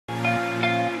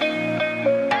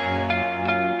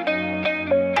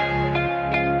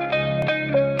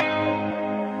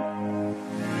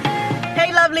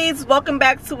lovelies, welcome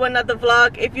back to another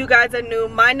vlog. If you guys are new,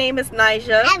 my name is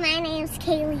Nyjah and my name is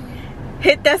Kaylee.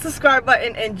 Hit that subscribe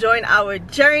button and join our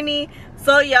journey.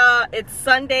 So y'all, it's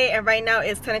Sunday and right now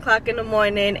it's 10 o'clock in the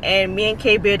morning and me and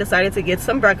K-Bear decided to get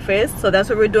some breakfast. So that's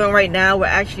what we're doing right now. We're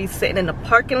actually sitting in the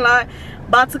parking lot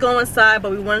about to go inside,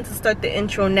 but we wanted to start the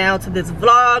intro now to this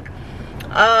vlog.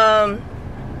 I'm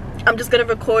just gonna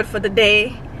record for the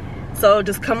day, so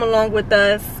just come along with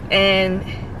us and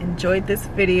enjoy this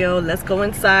video. Let's go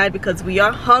inside because we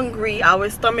are hungry. Our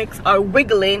stomachs are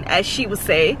wiggling, as she would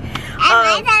say. And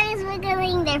my stomach's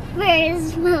wiggling the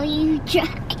first while you drive.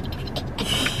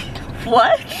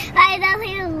 What? My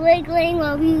stomach was wiggling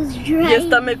while we was driving. Your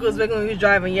stomach was wiggling when we was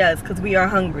driving, yes, because we are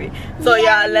hungry. So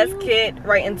yeah, y'all, let's get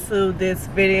right into this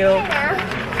video.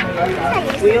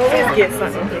 We always get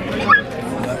something.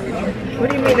 What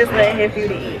do you mean it's not here for you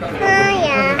to eat?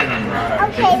 Yeah.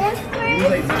 Okay, let's first.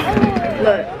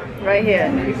 Look, right here.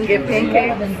 You can get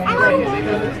pancakes.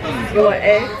 You want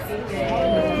eggs?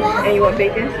 And you want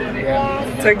bacon?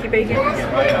 Yeah. Turkey bacon?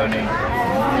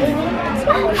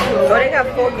 Oh, they got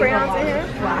 4 crayons in here?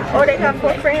 Oh, they got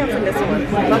 4 crayons in this one.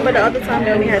 Remember the other time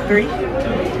they only had 3?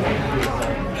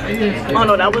 Oh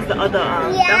no, that was the other,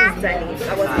 that was Denny's.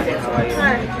 That wasn't this one.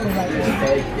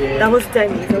 That was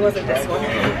Denny's, it wasn't this one.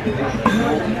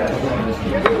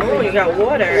 Oh, you got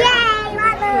water. Yay,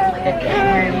 water.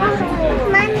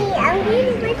 Mommy, I'm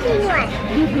really which one?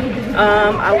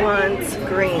 I want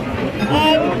green.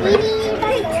 And we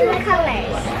need 2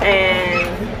 colors. And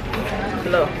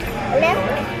blue. Blue?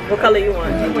 What color you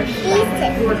want? These 2.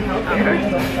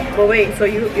 Okay. But wait, so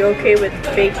you're okay with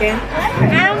bacon?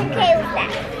 I'm okay with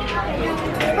that.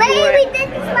 Wait, we did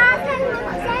this last time with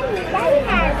Denny's. Denny's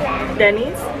has that.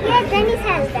 Denny's? Yeah, Denny's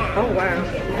has that. Oh wow.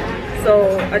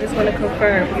 So I just want to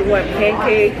confirm, you want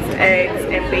pancakes, eggs,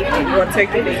 and bacon. You want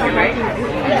turkey bacon, right?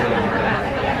 Yeah.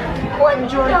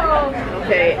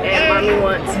 Okay, and mommy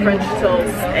wants French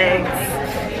toast, eggs,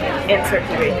 and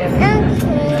turkey bacon. Okay.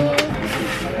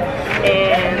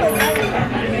 And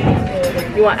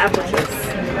you want apple juice,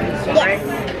 right? Yes.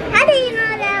 How do you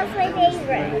know that was my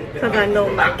favorite? Because I know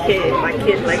my kid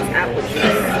likes apple juice.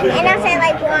 And also I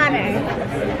like water.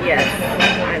 Yes,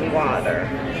 and water.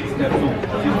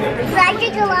 So I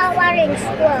drink a lot of water in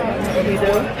school. You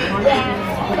do?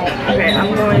 Yeah. Okay,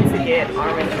 I'm going to get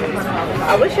orange juice.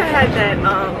 I wish I had that,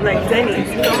 like Denny's.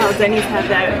 You know how Denny's have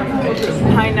that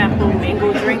pineapple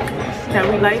mango drink that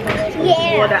we like?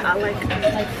 Yeah. Or that I like.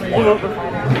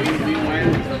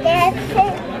 That's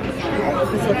it.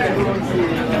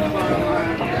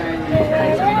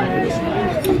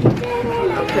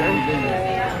 Okay.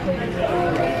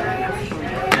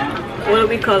 What are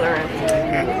we coloring?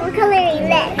 We're coloring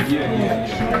this.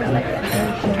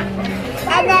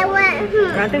 And then what?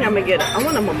 I think I'm gonna get, I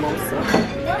want a mimosa.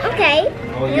 Okay.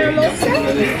 You want mimosa?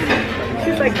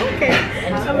 She's like, okay,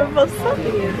 a mimosa?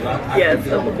 Yes, a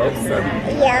mimosa.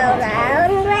 Yellow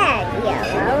and red.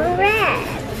 Yellow and red.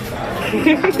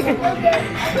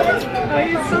 Oh,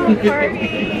 you're so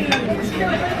pretty.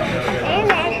 And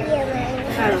that's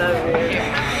yellow. I love you.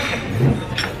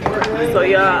 So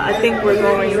yeah, I think we're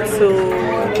going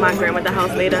to my grandmother's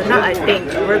house later. Not I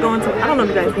think, we're going to, I don't know if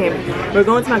you guys came. We're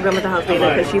going to my grandmother's house later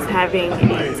because she's having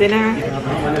a dinner.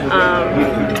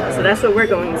 So that's what we're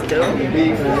going to do.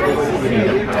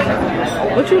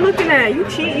 What you looking at? You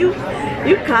cheat, you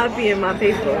copying my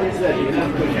paper.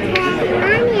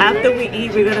 After we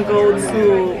eat, we're gonna go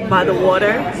to by the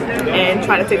water and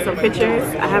try to take some pictures.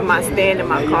 I have my stand in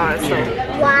my car, so.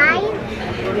 Why?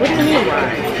 What do you mean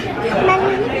why?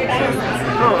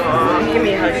 Oh, give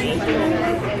me a huggy.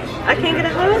 I can't get a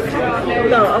hug?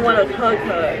 No, I want a hug.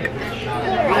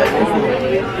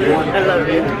 I love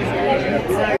you.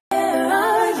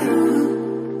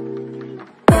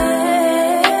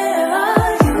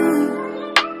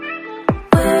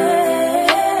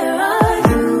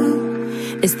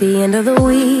 It's the end of the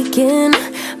weekend,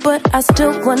 but I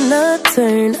still wanna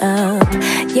turn up.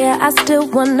 Yeah, I still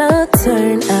wanna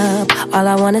turn up. All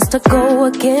I want is to go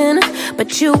again,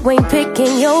 but you ain't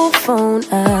picking your phone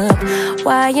up.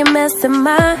 Why you messing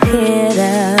my head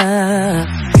up?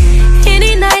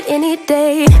 Any night, any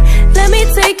day, let me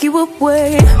take you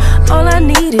away. All I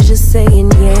need is just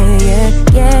saying yeah, yeah,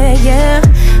 yeah, yeah.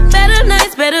 Better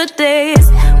nights, better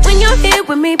days, when you're here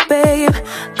with me, babe.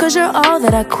 Cause you're all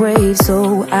that I crave,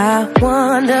 so I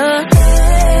wonder,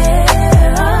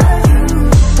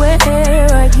 where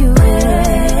are you?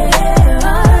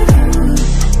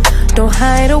 Don't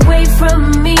hide away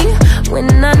from me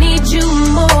when I need you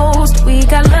most. We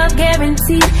got love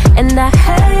guaranteed, and I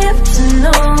have to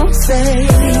know, say,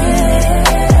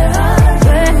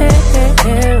 where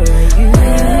are you?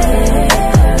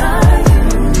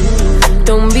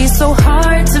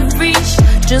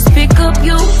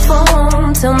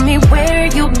 where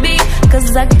you'll be,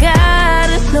 cause I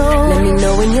gotta know. Let me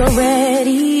know when you're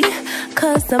ready,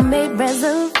 cause I made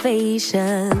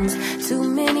reservations. Too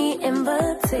many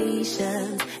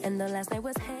invitations, and the last night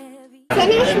was heavy.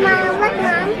 Finish my work,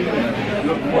 Mom.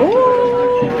 Ooh.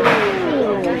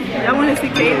 Y'all want to see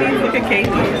Katie's? Look at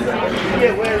Katie's.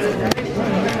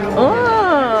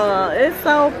 Oh, it's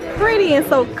so pretty and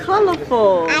so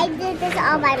colorful. I did this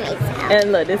all by myself.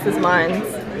 And look, this is mine.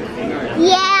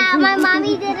 Yeah, my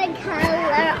mommy didn't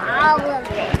color all of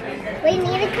it. We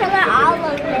need to color all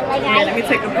of it. Like Yeah, let me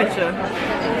take a picture.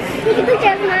 Take a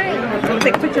picture of mine. I'm gonna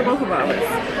take a picture of both of ours.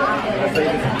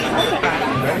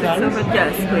 Silver,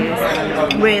 yes,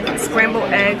 please. With scrambled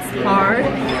eggs, hard,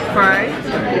 fried.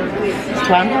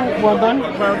 Scrambled? Well done?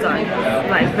 Well done.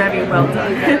 Like, very well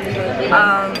done.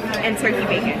 And turkey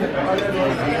bacon.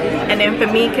 And then for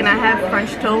me, can I have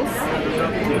French toast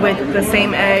with the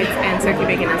same eggs and turkey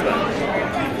bacon as well?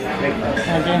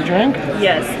 And then drink?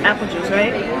 Yes, apple juice,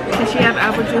 right? Can she have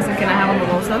apple juice and can I have a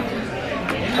mimosa?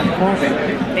 Of course.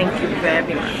 Thank you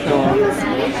very much. Sure.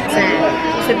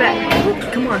 Sit back.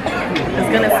 Come on. It's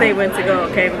gonna say when to go,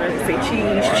 okay? We're gonna say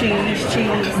cheese, cheese,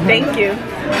 cheese. Thank you.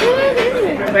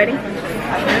 Ready?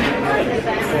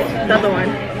 Another one.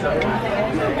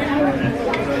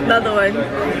 Another one.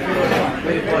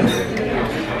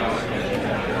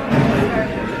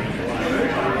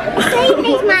 Say your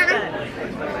face, Mom.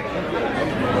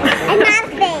 And my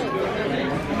face.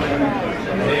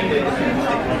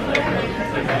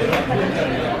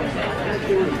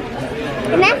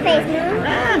 And that face,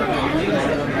 Mom.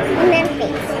 And that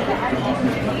face.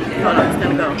 Hold on, it's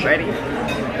gonna go. Ready? You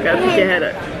gotta put your head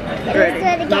up. Let's do it Ready?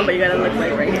 again. No, but you gotta look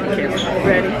like right here on camera.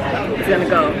 Ready? It's gonna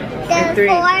go. In 3,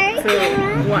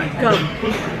 2, 1, go.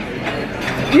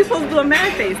 You're supposed to do a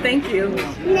mad face. Thank you.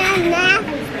 Nah.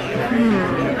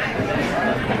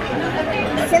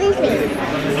 Silly face.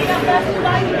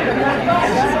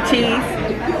 Cheese.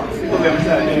 It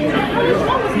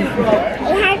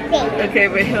has face. Okay,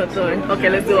 wait, hold on. Okay,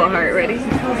 let's do a heart. Ready? It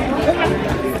has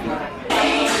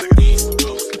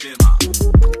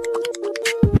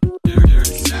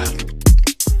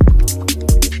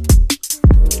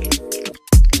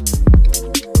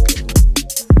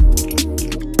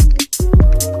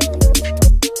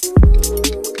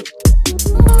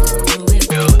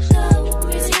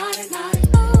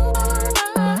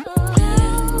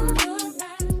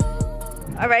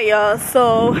Alright y'all,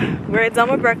 so we're done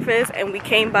with breakfast and we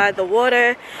came by the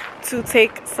water to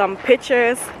take some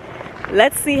pictures.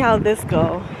 Let's see how this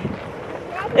go.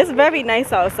 It's very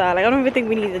nice outside. Like, I don't even think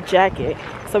we need a jacket.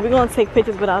 So we're gonna take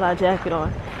pictures without our jacket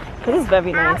on. Cause it's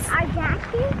very nice. our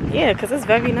jacket. Yeah, cause it's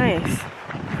very nice.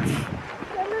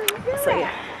 So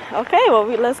yeah. Okay, well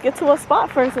let's get to a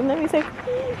spot first and then we take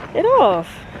it off.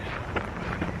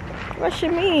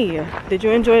 Rushing me. Did you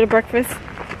enjoy the breakfast?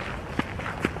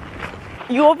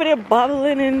 You over there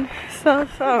bubbling and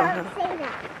stuff? Oh. Don't say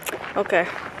that. Okay.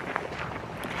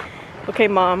 Okay,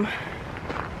 Mom.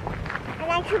 I'm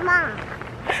not your mom.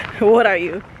 What are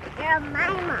you? You're my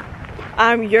mom.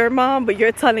 I'm your mom, but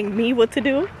you're telling me what to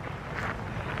do?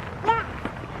 Yeah.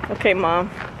 Okay, Mom.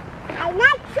 I'm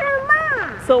not your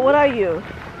mom. So what are you?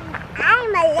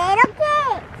 I'm a little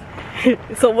kid.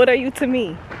 So what are you to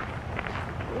me?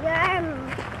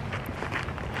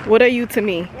 What are you to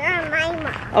me? You're my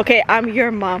mom. Okay, I'm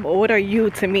your mom, but what are you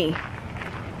to me?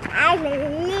 I'm a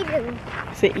little.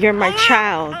 So you're my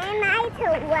child. And I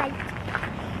told one.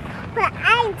 But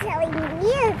I'm telling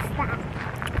you stuff.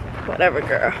 Whatever,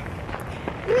 girl.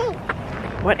 Me.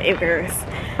 Whatever's.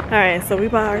 Alright, so we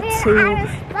bought We're two. out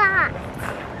of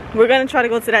spots. We're gonna try to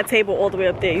go to that table all the way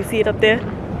up there. You see it up there?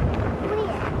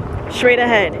 Where? Straight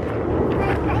ahead.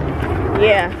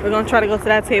 Yeah, we're gonna try to go to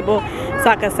that table so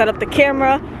I can set up the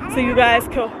camera so you guys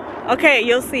can, okay,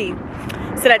 you'll see,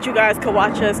 so that you guys can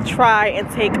watch us try and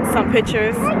take some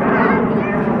pictures.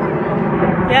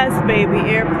 Yes, baby,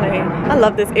 airplane. I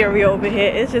love this area over here.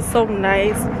 It's just so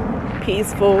nice,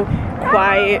 peaceful,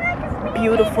 quiet,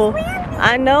 beautiful.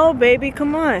 I know, baby,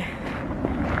 come on. I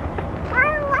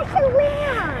don't want to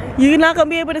land. You're not gonna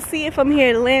be able to see it from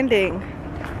here landing.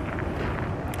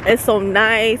 It's so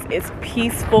nice, it's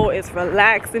peaceful, it's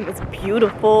relaxing, it's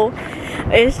beautiful.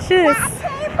 It's just,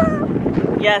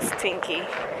 yes, Tinky,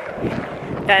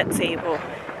 that table.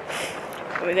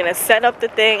 We're gonna set up the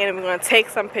thing and we're gonna take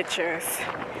some pictures.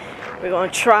 We're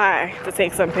gonna try to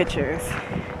take some pictures.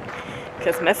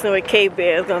 Because messing with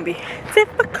K-Bear is gonna be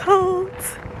difficult.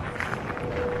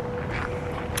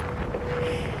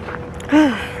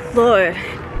 Lord.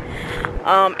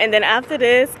 And then after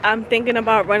this, I'm thinking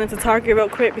about running to Target real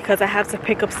quick because I have to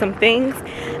pick up some things.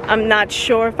 I'm not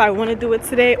sure if I want to do it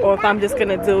today or if I'm just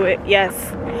gonna do it, yes,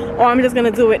 or I'm just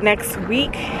gonna do it next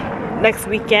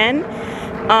weekend.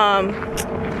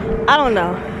 I don't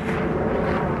know.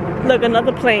 Look,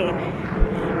 another plane.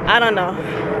 I don't know.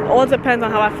 All depends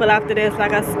on how I feel after this.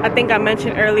 Like I think I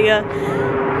mentioned earlier.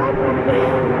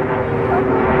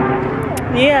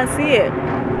 Yeah, I see it.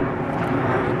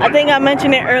 I think I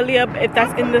mentioned it earlier, if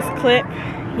that's in this clip.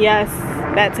 Yes,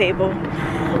 that table.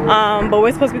 But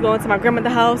we're supposed to be going to my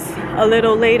grandmother's house a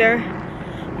little later.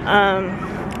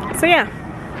 So yeah.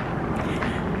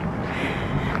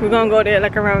 We're gonna go there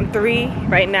like around 3.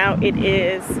 Right now it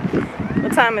is,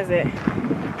 what time is it?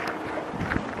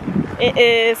 It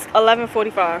is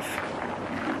 11:45.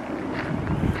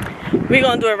 We're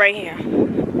gonna do it right here.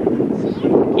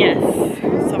 Yes.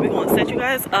 So we're gonna set you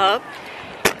guys up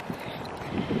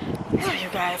so you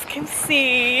guys can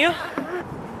see. Huh?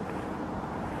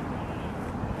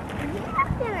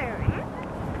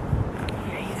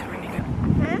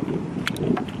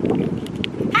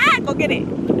 Ah, go get it.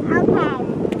 Okay.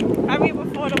 Hurry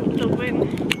before the wind.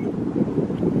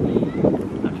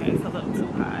 Okay, it's a little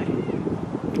too high.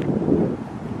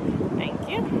 Thank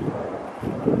you.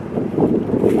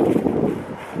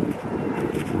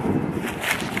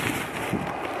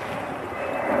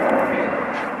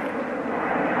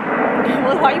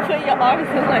 Well, why you put your arms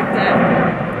in like that?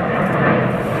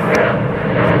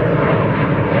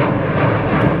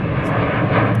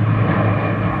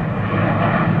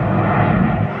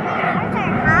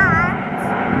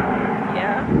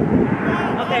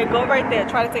 Okay, go right there.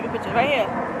 Try to take a picture. Right here.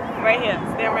 Right here.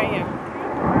 Stand right here.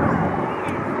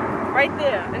 Right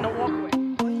there in the walkway.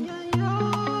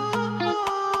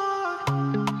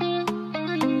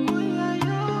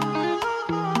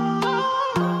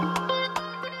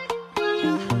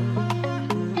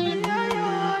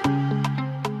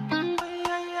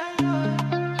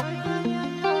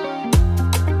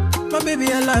 My baby,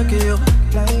 I like you.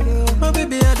 My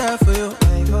baby, I die for you.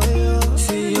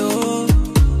 See you.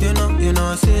 You know,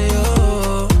 I see you,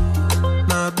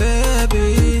 my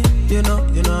baby. You know,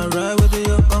 I ride with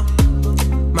you,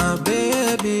 my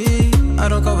baby. I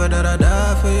don't cover that, I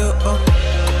die for you,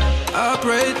 I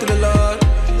pray to the Lord,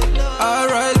 I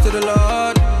rise to the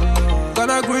Lord,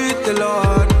 gonna greet the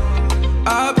Lord.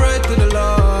 I pray to the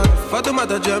Lord,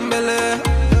 Fatumata Jambele,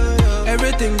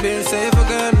 everything being safe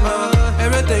again,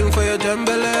 everything for your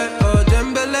Jambele, oh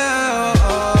Jambele,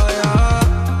 oh yeah.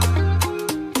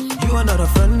 You are not a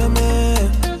friend of me,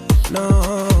 no.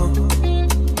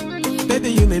 Baby,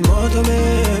 you mean more to me,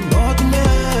 more to me.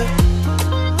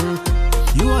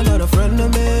 You are not a friend of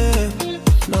me,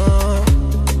 no.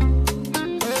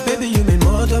 Baby, you mean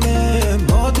more to me,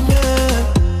 more to me.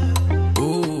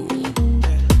 Ooh,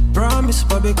 promise,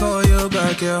 Bobby, call you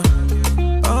back, yeah.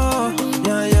 Oh,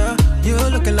 yeah, yeah. You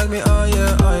looking like me, oh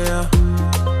yeah, oh yeah.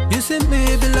 You see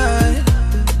me be like,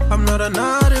 I'm not a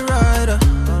naughty rider.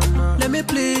 Let me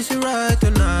please you right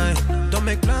tonight. Don't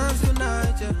make plans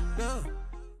tonight, yeah. No.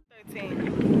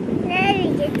 13. Now we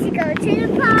get to go to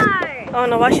the park. Oh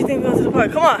no, why she think we go to the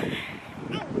park? Come on.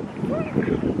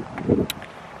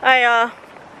 Alright, y'all.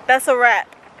 That's a wrap.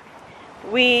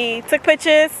 We took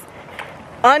pictures.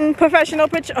 Unprofessional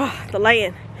picture. Oh, the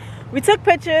lighting. We took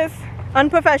pictures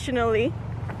unprofessionally.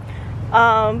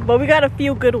 But we got a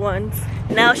few good ones.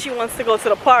 Now she wants to go to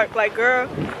the park. Like, girl,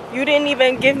 you didn't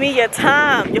even give me your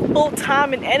time, your full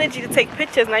time and energy to take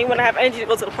pictures. Now you want to have energy to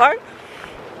go to the park?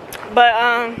 But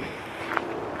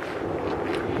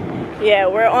yeah,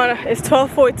 we're on, it's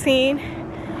 12:14.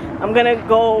 I'm gonna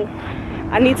go,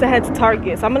 I need to head to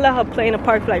Target. So I'm gonna let her play in the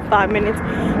park for like 5 minutes,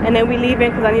 and then we leave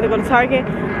in because I need to go to Target.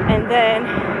 And then,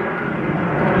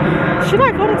 should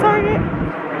I go to Target?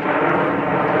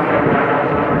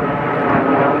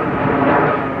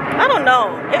 I don't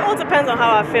know. It all depends on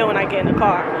how I feel when I get in the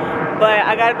car. But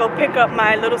I gotta go pick up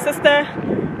my little sister,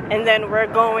 and then we're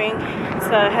going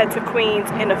to head to Queens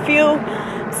in a few.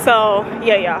 So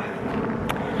yeah, y'all.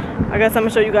 I guess I'm gonna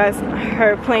show you guys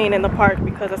her playing in the park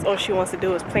because that's all she wants to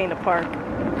do is play in the park.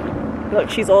 Look,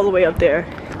 she's all the way up there.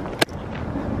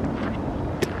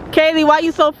 Kaylee, why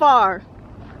you so far?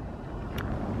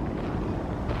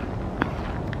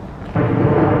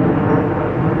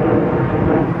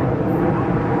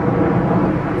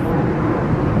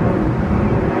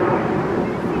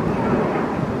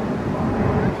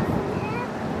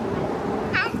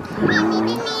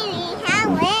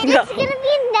 There's gonna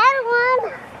be another one.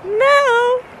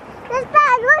 No. That's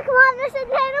bad. Look, Mom, there's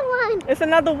another one. It's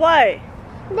another what?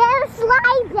 There's a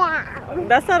slide down.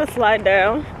 That's not a slide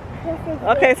down.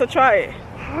 Okay, so try it.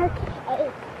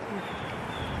 Okay.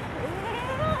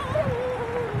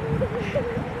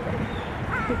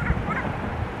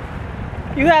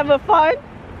 You having fun?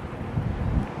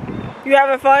 You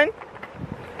having fun?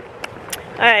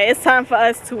 Alright, it's time for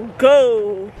us to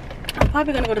go. I'm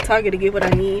probably gonna go to Target to get what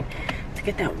I need. To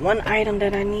get that one item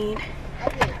that I need.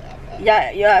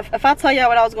 Yeah, if I tell y'all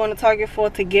what I was going to Target for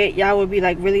to get, y'all would be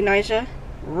like, really, Nyjah?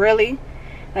 Really?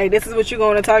 Like, this is what you're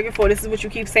going to Target for? This is what you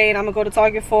keep saying I'm gonna go to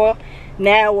Target for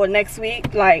now or next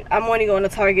week? Like, I'm only going to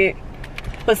Target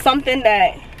for something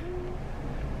that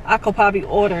I could probably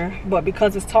order, but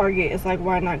because it's Target, it's like,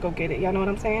 why not go get it? Y'all know what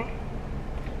I'm saying?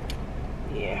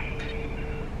 Yeah.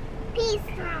 Peace.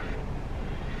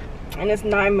 And it's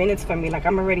 9 minutes for me. Like,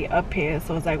 I'm already up here,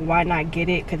 so it's like, why not get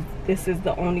it? Because this is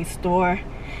the only store,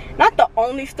 not the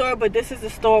only store, but this is the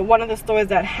store, one of the stores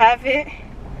that have it.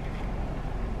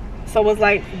 So it's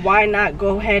like, why not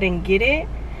go ahead and get it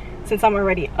since I'm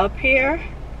already up here,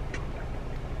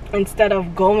 instead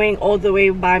of going all the way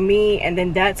by me and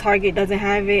then that Target doesn't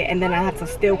have it and then I have to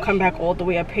still come back all the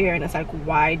way up here. And it's like,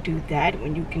 why do that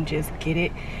when you can just get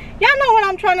it? Y'all know what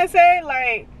I'm trying to say?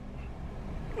 Like,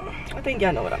 I think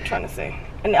y'all know what I'm trying to say.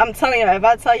 And I'm telling y'all, if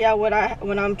I tell y'all what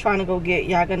I'm trying to go get,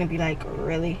 y'all gonna be like,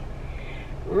 really?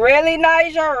 Really,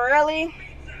 Nyjah? Really?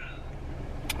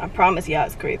 I promise y'all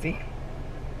it's crazy.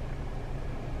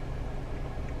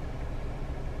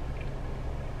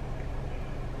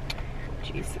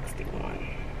 G61.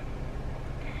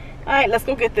 Alright, let's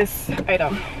go get this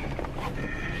item.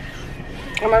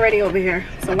 I'm already over here,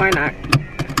 so why not?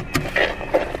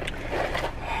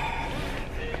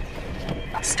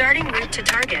 Starting route to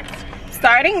Target.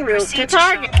 Starting route to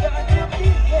Target.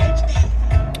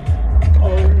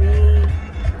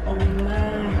 Oh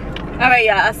my. Alright,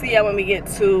 y'all, I'll see y'all when we get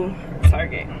to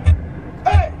Target.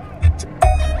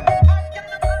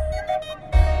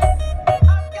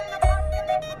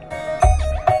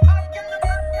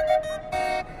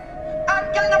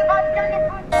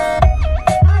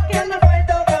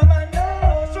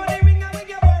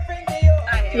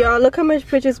 Y'all, look how much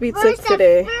pictures we took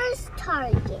today. Where's the first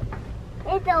Target?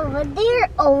 It's over there,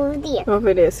 over there.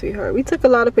 Over there, sweetheart. We took a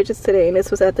lot of pictures today, and this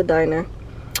was at the diner.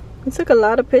 We took a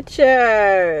lot of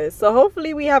pictures. So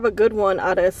hopefully we have a good one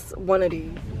out of one of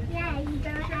these. Yeah, you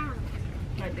throw it out.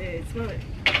 I did. Smell it.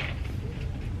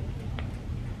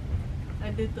 I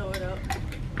did throw it out.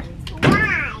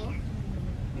 Why?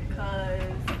 Because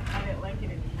I didn't like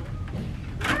it anymore.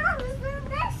 Oh,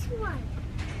 this one.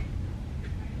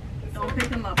 Don't pick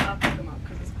them up. I'll pick them up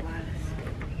because it's glass.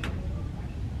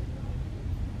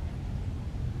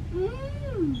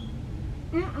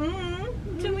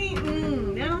 To me,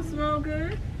 that don't smell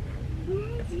good.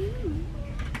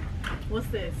 What's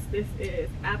this? This is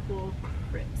apple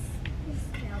crisps.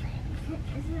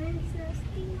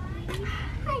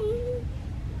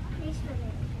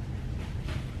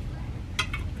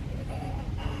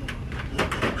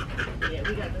 Yeah,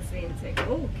 we got the same thing.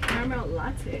 Oh, caramel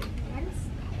latte.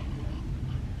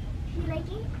 You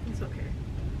like it? It's okay.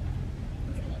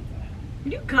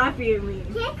 You copying me.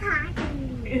 Can't copy.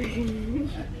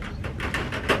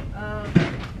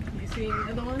 You see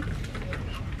another one?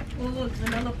 Oh look,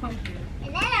 another pumpkin.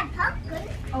 Another pumpkin?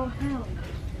 Oh hell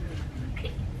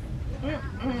no.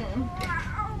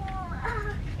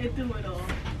 It threw it all.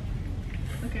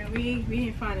 Okay, we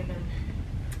ain't finding none.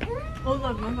 Oh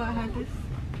look, remember I had this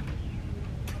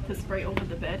to spray over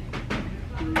the bed?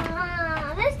 Mom,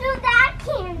 let's do that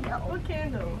candle. What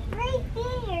candle? Right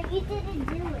there. You didn't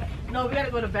do it. No, we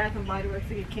gotta go to Bath and Body Works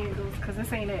to get candles, cause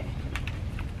this ain't it.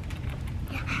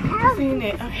 How? This ain't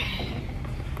it. Okay.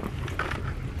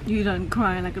 You done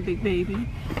crying like a big baby.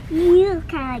 You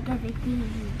kind of like a big baby.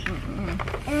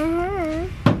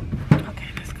 Okay,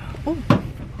 let's go. Ooh.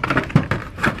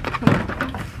 Come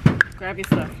on. Grab your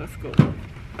stuff. Let's go.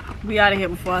 We out of here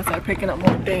before I start picking up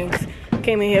more things.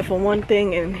 Came in here for one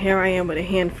thing, and here I am with a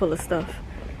handful of stuff.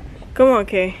 Come on,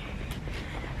 Kay.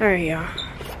 All right, y'all.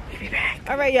 Be back.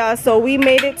 All right, y'all. So we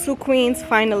made it to Queens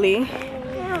finally.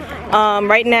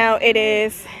 Right now it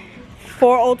is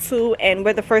 4:02, and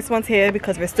we're the first ones here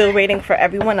because we're still waiting for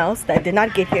everyone else that did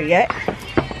not get here yet.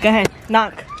 Go ahead,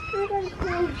 knock.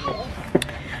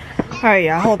 All right,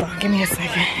 y'all. Hold on. Give me a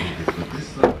second.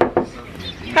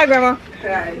 Hi, Grandma.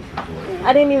 Hi.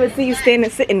 I didn't even see you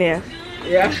sitting there.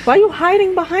 Yeah. Why are you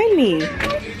hiding behind me?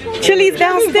 Chili's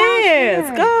downstairs.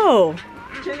 Go.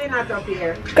 Chili not up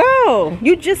here. Go.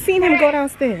 You just seen him go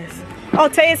downstairs. Oh,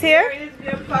 Tay is here? Where is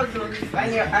your puzzle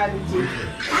and your auntie?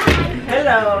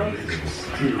 Hello.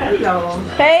 Hello.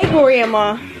 Hey,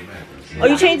 Grandma. Oh,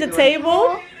 you changed the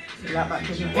table?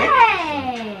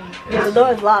 Hey! Yeah, the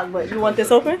door is locked, but you want this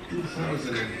open?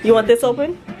 You want this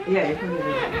open? Yeah,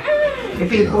 you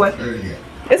feel good?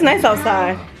 It's nice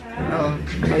outside. Oh,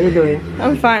 how you doing?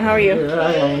 I'm fine. How are you?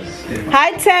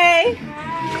 Hi, Tay.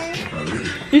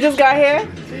 You just got here?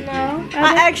 No.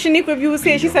 I asked Shanique if you was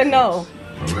here. She said no.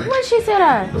 When she said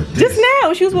that? Just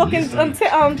now. She was walking. Why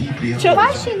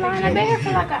is she lying? I've been here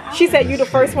for like an hour. She said you the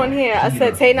first one here. I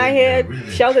said Tay not here.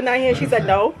 Sheldon not here. She said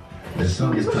no. The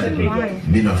song is titled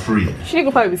Be Not Free. She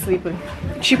could probably be sleeping.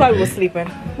 She probably was sleeping.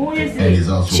 Who is And it? is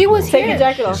also She was Take here. your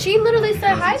jacket off. She literally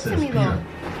said hi to me though.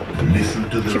 Listen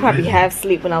to the She probably rhythm. half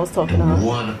sleep when I was talking to her.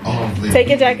 One of the Take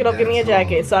your jacket off. Give me a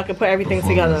jacket so I can put everything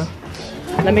together.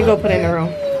 Let me go put it in the room.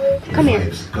 Come here.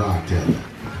 Vibes Cartel.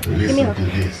 Listen to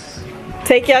this.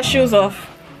 Take your shoes off.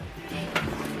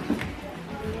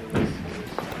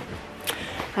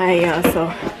 Alright, y'all,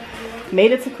 so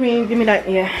made it to Queen. Give me that,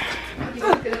 yeah.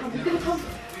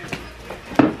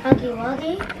 Huggy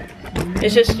Wuggy.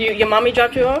 It's just you. Your mommy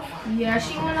dropped you off? Yeah,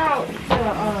 she went out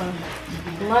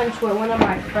to lunch with one of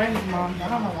my friends' moms. I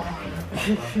don't know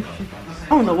why. I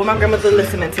don't know what my grandmother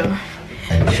listening to.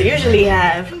 She usually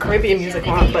have Caribbean music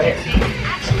on, but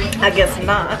I guess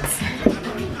not.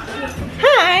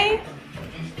 Hi.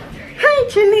 Hi,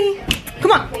 Chili.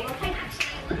 Come on.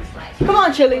 Come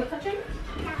on, Chili.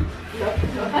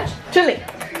 Chili.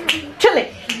 Chili.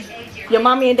 Your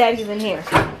mommy and daddy's in here.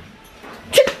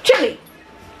 Chili.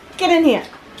 Get in here.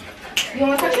 You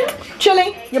want to touch it?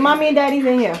 Chili. Your mommy and daddy's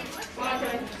in here.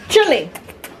 Chili.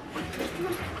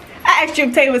 I asked you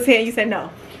if Tay was here. You said no.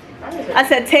 I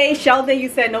said Tay, Sheldon. You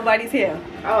said nobody's here.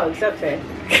 Oh, except Tay.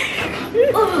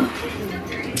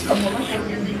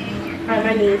 Alright,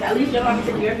 my knees. At least your mom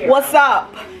said you're here. What's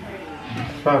up?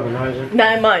 Nigel.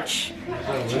 Not much.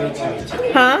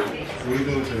 Huh? What are you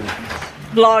doing today?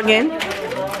 Vlogging.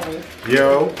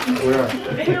 Yo, where?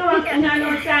 See,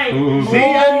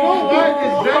 I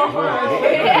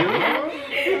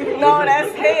know No,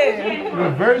 that's him.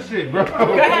 Reverse it, bro. Go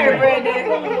ahead, Brandon.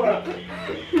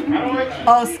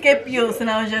 Oh, skip you. So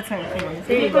now it's your turn.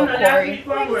 Here you go, Corey.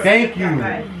 Thank you.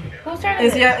 Who's turn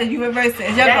It's your. You reverse it.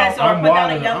 It's your Yeah, go. so I put down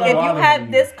a yellow. If you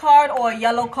have this card or a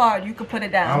yellow card, you can put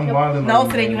it down. I'm wilding No, on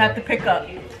so you. then you have to pick up.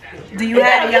 Do you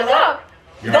have yellow?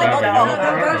 You're Don't.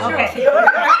 Okay.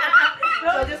 So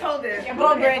just hold it.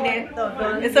 Go, Brandon.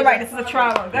 It's alright. This is a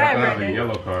trial. Go ahead, I have a Brandon.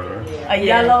 yellow card, right? A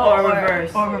yellow or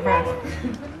reverse. Or reverse.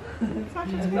 Who called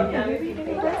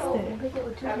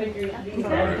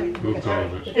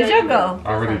it? It's your go. I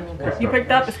already picked You up.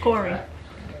 picked up. It's Corey.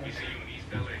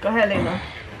 Go ahead, Layla.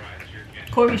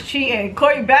 Corey's cheating.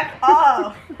 Corey, back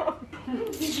off.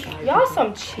 Y'all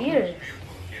some cheaters.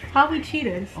 How we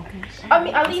cheaters? I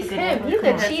mean, at least him. He's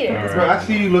a cheater. Bro, I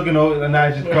see you looking over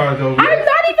Elijah's cards over I'm there.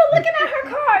 not even looking at her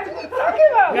cards. What are you talking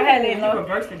about? Go ahead, Layla.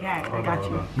 Reverse the gag. I got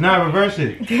you. Nah, reverse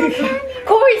it.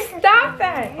 Corey, stop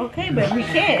that. Okay, but we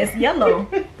can't. It's yellow.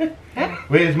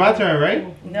 Wait, it's my turn, right?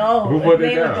 No. Who put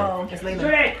it's it Layla down? go. It's Layla.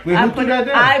 Correct. Wait, who put that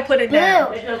down? I put it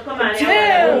down. Come on.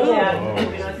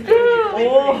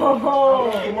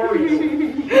 Oh.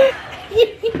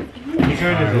 Whose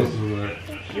turn is this?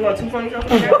 You want 2 points off?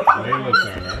 Layla's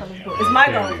turn, right? It's my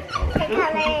go.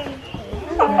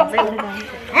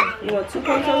 You want 2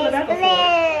 points on the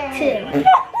back?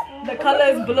 The color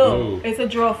is blue. Blue. It's a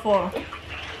draw 4.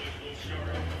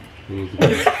 Who's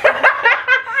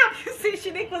You see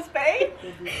Shanique was paid?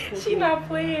 She not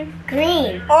playing.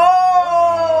 Green.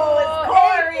 Oh, it's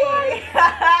Corey.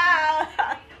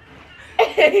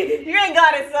 You ain't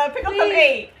got it, son. Pick up them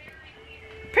 8.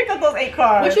 Pick up those 8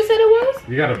 cards. What you said it was?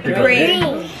 You gotta pick up. Green.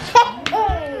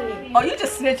 Oh, you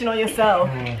just snitching on yourself.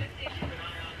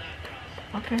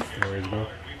 Okay. There you go.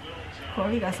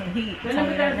 Corey got some heat. Tell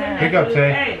me that now. Pick up,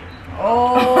 Tay.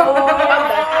 Oh.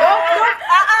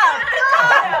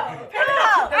 Pick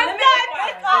up. I'm done.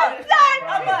 Pick up. Done.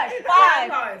 How much?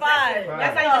 5.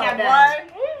 That's not even have that.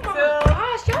 1, 2.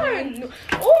 Gosh, y'all are.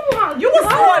 Oh my You a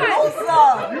sore loser.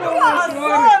 You are a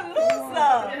sore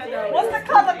loser. What's the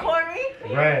color, Corey?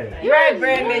 Red. Red,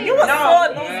 Brandon. You a sore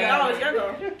loser. No, it's your go.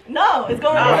 No, it's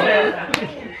going on.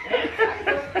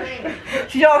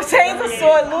 Yo, Tay's a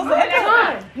sore loser.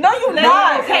 No, you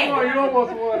not. Come on, you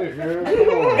almost won it, man. Come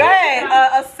Go on. ahead.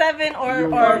 A 7 or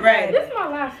red. This is my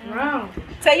last round.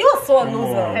 Tay, you a sore Come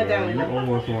loser. on, man. You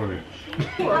almost won it.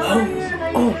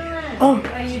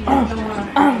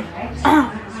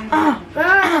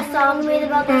 Remember the song we made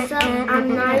about myself?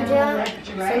 I'm Nigel.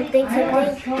 Something.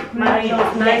 My name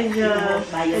is Nigel.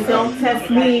 And don't test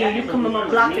me. You come on my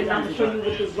block and I'm going to show you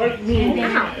what this work means.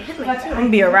 I'm gonna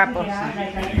be a rapper. No,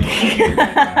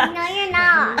 you're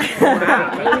not.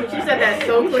 She said that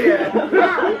so clear.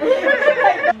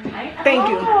 Thank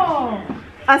you.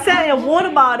 I said in a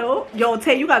water bottle. Yo,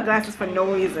 Tay, you got glasses for no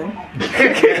reason.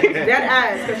 That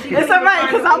ass. It's alright,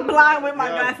 because I'm blind with my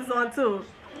glasses on too.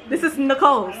 This is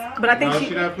Nicole's, but I think No, she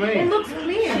not playing. Looks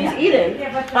clean. She's eating.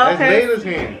 That's okay. Layla's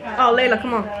hand. Oh, Layla,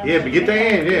 come on. Yeah, but get the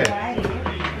hand, yeah.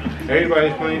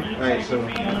 Everybody's playing. Alright, so.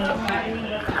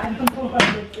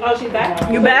 Oh, she's back?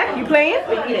 You back? You playing?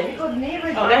 Eating. Oh,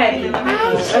 go ahead.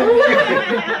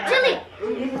 Chili.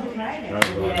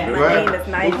 Go ahead. That's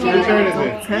nice. Whose turn is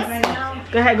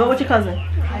it? Go ahead, go with your cousin.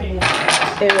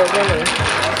 It will really.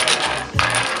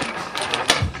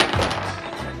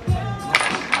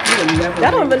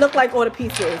 That don't even look like all the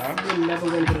pieces.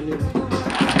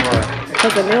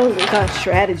 Because the meals got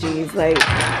strategies. Like,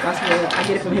 That's where I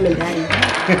get it from him and Daddy.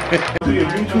 Do your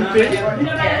YouTube fit?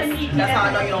 That's how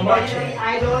I know you don't watch it.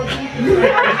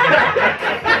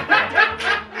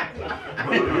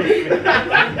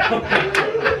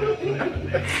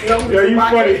 Yeah, you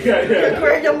funny. Yeah.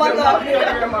 where your mother?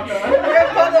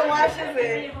 Your mother washes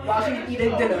it. While she's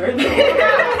eating dinner.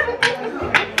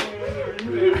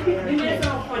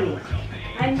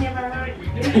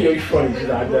 You're funny.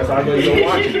 That's how I know you don't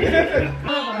watch it.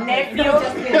 Nephew,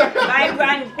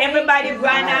 everybody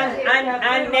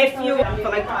and nephew for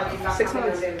like 6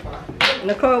 months.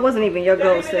 Nicole, it wasn't even your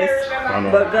goal, sis. know.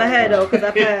 But go ahead, though, because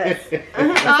I passed. I said,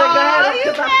 go ahead,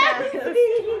 because I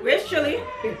passed. Where's Chili?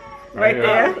 Right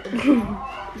there.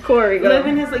 Corey, go.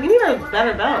 Living his like, you need a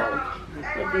better bell.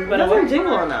 But it doesn't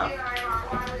jingle enough.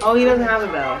 Oh, he doesn't have a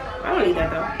bell. I don't need that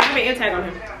though. I have an ear tag on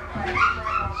him.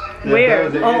 Where?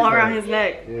 Oh, around his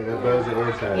neck. Yeah, that was the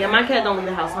air tag. Yeah, my cat don't leave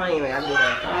the house anyway. I do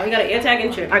that. We got an ear tag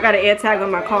and chip. I got an air tag on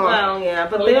my car. Well, yeah,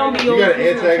 but they don't be. You got an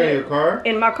air tag on your car?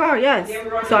 In my car, yes.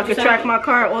 So I can track my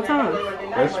car at all times.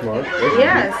 That's smart. That's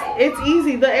Yes, it's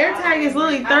easy. The air tag is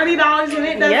literally $30 and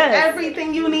it does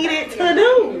everything you need it to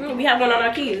do. We have one on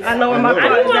our keys. I know where my I know.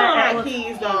 car I need is one on at. our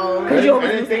keys though. I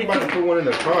didn't think about to put one in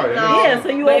the car. Yeah, so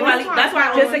you But if always, that's why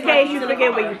I just always in case leave you my keys in the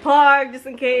forget car. where you park, just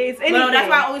in case, anything. No, that's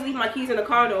why I always leave my keys in the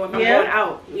car though if I'm Yeah? going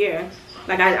out. Yeah.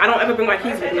 Like I don't ever bring my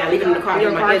keys with me. I leave it in the car.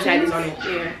 With my ear tag is on it.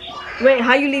 Yeah. Wait,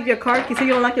 how you leave your car key? So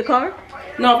you don't lock your car?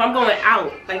 No, if I'm going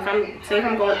out, like if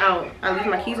I'm going out, I leave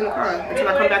my keys in the car until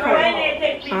I come back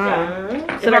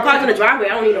home. So my car's in the driveway, I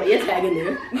don't need no ear tag in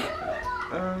there.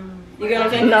 You get what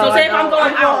I'm saying? No, so say I if I'm don't.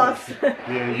 going out,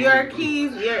 Yeah, your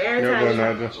keys, your air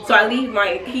tag. So I leave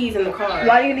my keys in the car.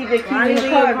 Why do you leave your keys in the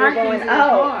car if you're going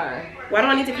out? Why do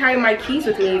I need to carry my keys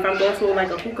with me if I'm going to like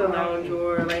a hookah lounge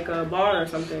or like a bar or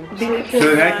something? So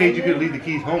in that case, you could leave the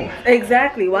keys home.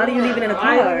 Exactly. Why do you leave it in the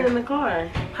Why leave it car? in the car?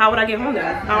 How would I get home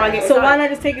then? How would I get So inside? why not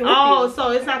just take it with Oh, you?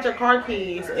 so it's not your car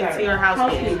keys, it's your house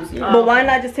keys. But why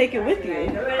not just take it with you? I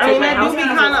mean, that do be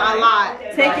kind of a lot.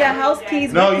 Take your house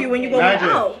keys No, with you when you go Nigel,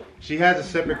 out. she has a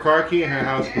separate car key and her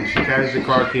house key. She carries the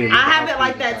car key. And I have it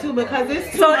like that too because it's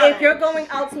too So much. if you're going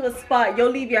out to a spot, you'll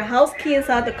leave your house key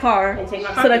inside the car take my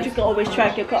car so that keys. you can always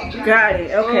track your car. Got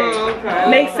it. Okay. Okay.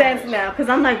 Makes sense now. Because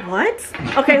I'm like, what?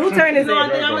 Okay, whose turn is So I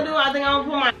it? think I'm gonna do. I think I'm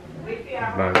gonna put my.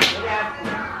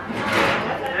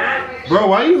 Bro,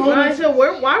 why are you holding? Why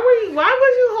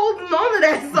was you holding on to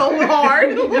that so hard?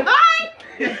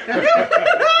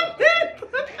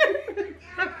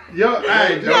 Yo,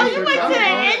 alright, Yo, you went to the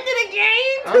end of the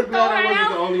game to I'm throw glad I her wasn't out.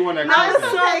 the only one that I was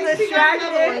caught so it.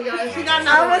 distracted. She got I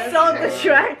was so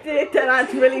distracted that I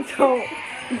really don't.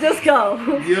 Just go.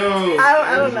 Yo,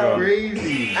 I don't know.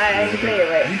 Crazy. I didn't play it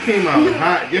right. You came out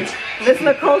hot. It's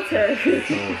Nicole turn.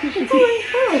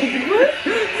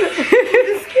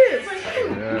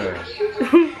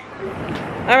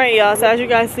 Alright y'all, so as you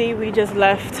guys see, we just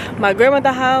left my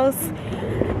grandmother's house.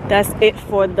 That's it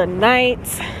for the night.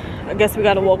 I guess we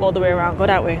gotta walk all the way around. Go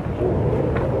that way.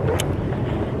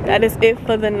 That is it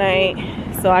for the night.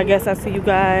 So I guess I'll see you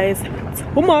guys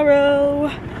tomorrow.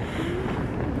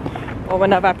 Or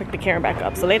whenever I pick the camera back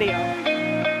up. So later y'all.